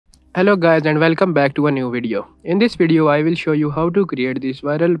Hello guys and welcome back to a new video. In this video I will show you how to create these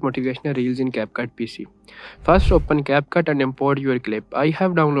viral motivational reels in CapCut PC. First open CapCut and import your clip. I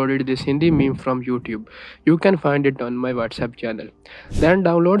have downloaded this Hindi meme from YouTube. You can find it on my WhatsApp channel. Then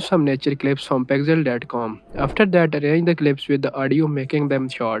download some nature clips from pixel.com. After that arrange the clips with the audio making them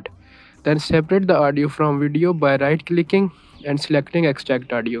short. Then separate the audio from video by right clicking and selecting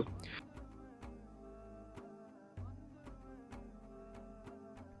extract audio.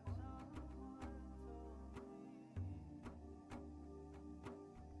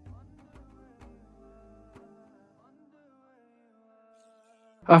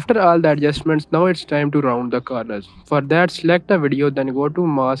 After all the adjustments, now it's time to round the corners. For that, select the video, then go to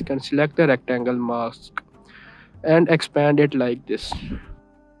mask and select the rectangle mask and expand it like this.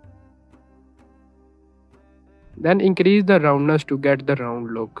 Then increase the roundness to get the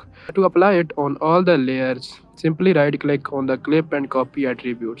round look. To apply it on all the layers, simply right click on the clip and copy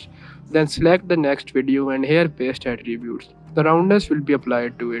attributes. Then select the next video and here paste attributes. The roundness will be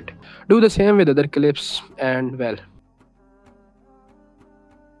applied to it. Do the same with other clips and well.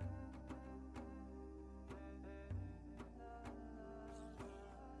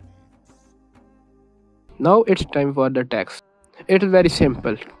 Now it's time for the text. It's very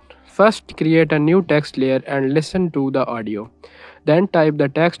simple. First create a new text layer and listen to the audio. Then type the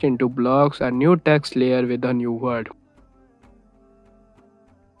text into blocks, a new text layer with a new word.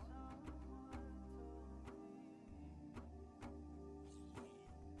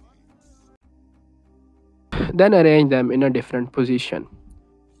 Then arrange them in a different position.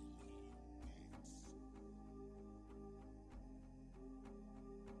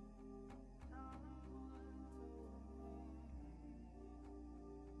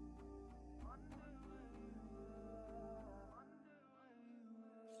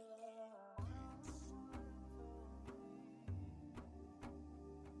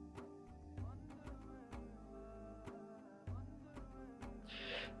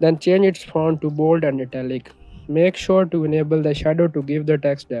 Then change its font to bold and italic. Make sure to enable the shadow to give the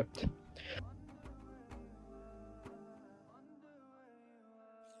text depth.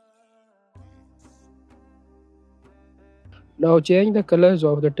 Now change the colors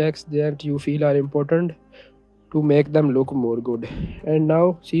of the text that you feel are important to make them look more good. And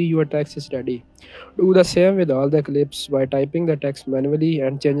now see your text is ready. Do the same with all the clips by typing the text manually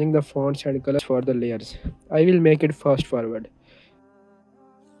and changing the fonts and colors for the layers. I will make it fast forward.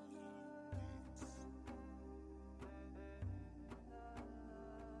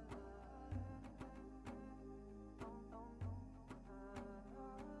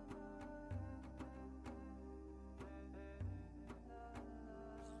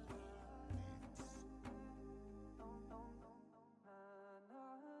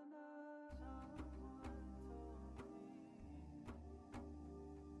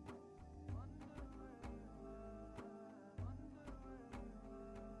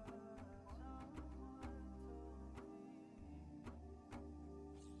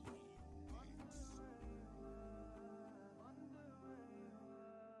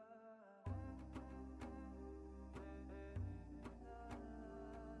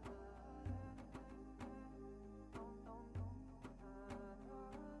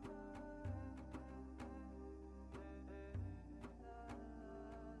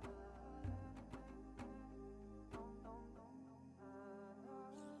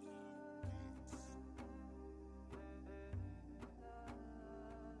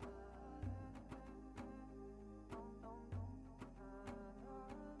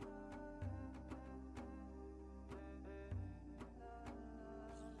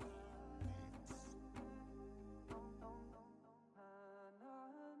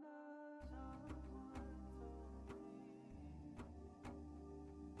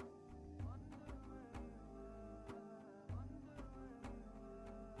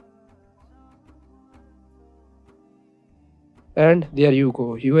 And there you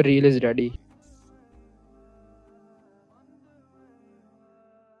go, your reel is ready.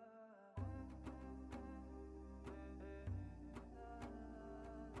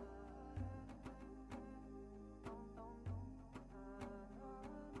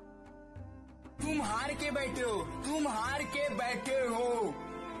 तुम हार के बैठे हो, तुम हार के बैठे हो।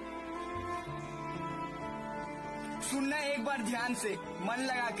 सुनना एक बार ध्यान से, मन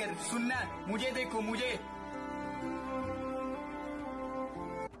लगाकर सुनना। मुझे देखो, मुझे।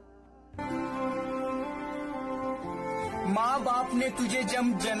 माँ बाप ने तुझे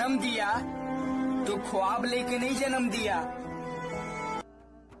जब जन्म दिया तो ख्वाब लेके नहीं जन्म दिया।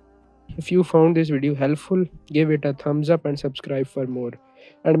 If you found this video helpful, give it a thumbs up and subscribe for more.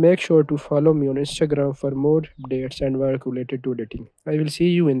 And make sure to follow me on Instagram for more updates and work related to editing. I will see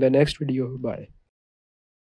you in the next video. Bye.